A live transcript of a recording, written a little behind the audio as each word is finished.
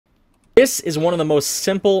This is one of the most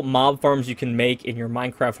simple mob farms you can make in your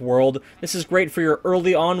Minecraft world. This is great for your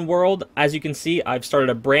early on world. As you can see, I've started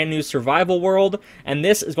a brand new survival world, and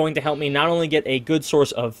this is going to help me not only get a good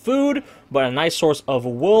source of food, but a nice source of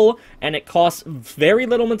wool, and it costs very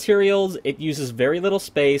little materials, it uses very little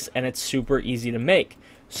space, and it's super easy to make.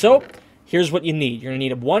 So, here's what you need. You're going to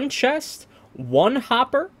need one chest, one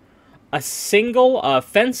hopper, a single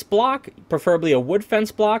fence block, preferably a wood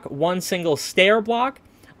fence block, one single stair block,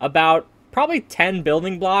 about probably 10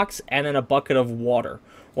 building blocks, and then a bucket of water.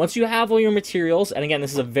 Once you have all your materials, and again,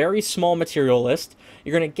 this is a very small material list,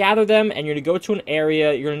 you're going to gather them, and you're going to go to an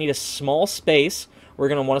area. You're going to need a small space. We're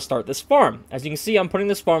going to want to start this farm. As you can see, I'm putting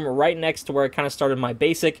this farm right next to where I kind of started my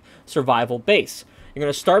basic survival base. You're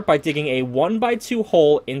going to start by digging a 1x2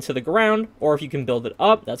 hole into the ground, or if you can build it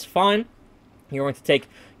up, that's fine. You're going to take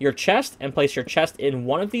your chest and place your chest in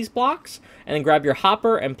one of these blocks, and then grab your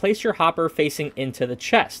hopper and place your hopper facing into the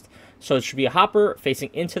chest. So it should be a hopper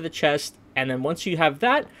facing into the chest, and then once you have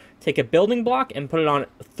that, take a building block and put it on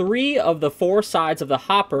 3 of the 4 sides of the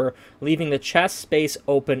hopper, leaving the chest space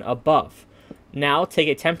open above. Now take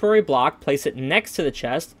a temporary block, place it next to the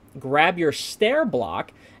chest, grab your stair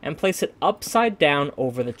block, and place it upside down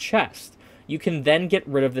over the chest. You can then get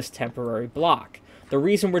rid of this temporary block. The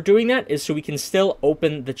reason we're doing that is so we can still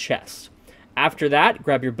open the chest. After that,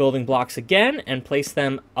 grab your building blocks again and place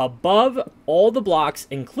them above all the blocks,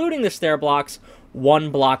 including the stair blocks, 1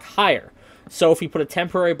 block higher. So if we put a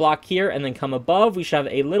temporary block here and then come above, we should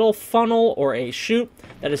have a little funnel or a chute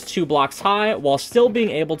that is 2 blocks high while still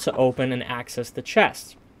being able to open and access the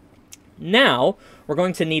chest. Now, we're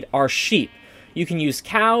going to need our sheep. You can use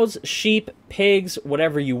cows, sheep, pigs,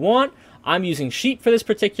 whatever you want. I'm using sheep for this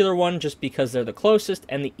particular one just because they're the closest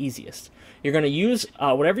and the easiest. You're going to use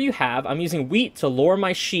whatever you have. I'm using wheat to lure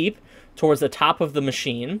my sheep towards the top of the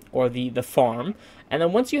machine or the farm. And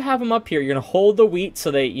then once you have them up here, you're going to hold the wheat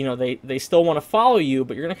so they still want to follow you,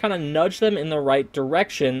 but you're going to kind of nudge them in the right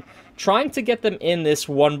direction, trying to get them in this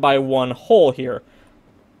 1x1 hole here.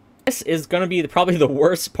 This is going to be probably the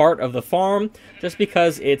worst part of the farm, just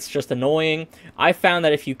because it's just annoying. I found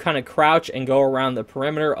that if you kind of crouch and go around the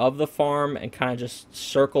perimeter of the farm and kind of just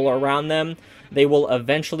circle around them, they will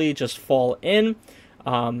eventually just fall in.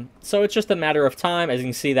 So it's just a matter of time. As you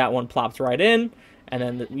can see, that one plopped right in, and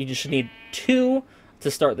then you just need 2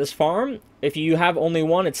 to start this farm. If you have only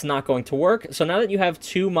 1, it's not going to work. So now that you have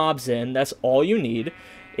 2 mobs in, that's all you need.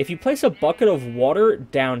 If you place a bucket of water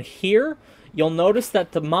down here, you'll notice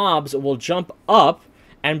that the mobs will jump up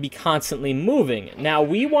and be constantly moving. Now,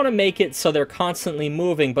 we want to make it so they're constantly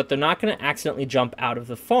moving, but they're not going to accidentally jump out of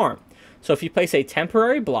the farm. So if you place a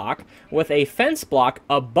temporary block with a fence block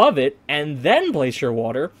above it and then place your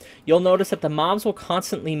water, you'll notice that the mobs will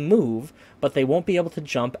constantly move, but they won't be able to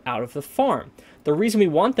jump out of the farm. The reason we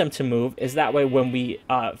want them to move is that way when we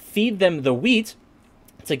feed them the wheat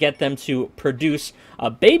to get them to produce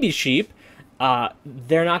baby sheep,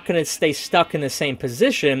 they're not going to stay stuck in the same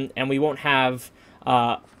position, and we won't have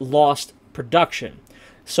lost production.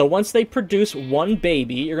 So once they produce 1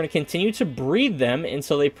 baby, you're going to continue to breed them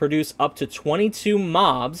until they produce up to 22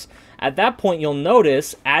 mobs. At that point, you'll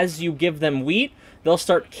notice as you give them wheat, they'll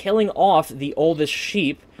start killing off the oldest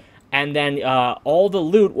sheep, and then all the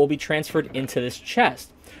loot will be transferred into this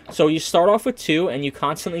chest. So you start off with 2, and you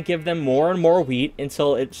constantly give them more and more wheat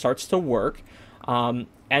until it starts to work. And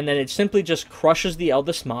then it simply just crushes the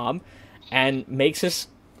eldest mob and makes this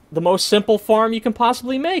the most simple farm you can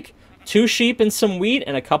possibly make. 2 sheep and some wheat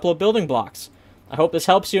and a couple of building blocks. I hope this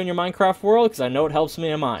helps you in your Minecraft world, because I know it helps me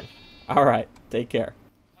in mine. Alright, take care.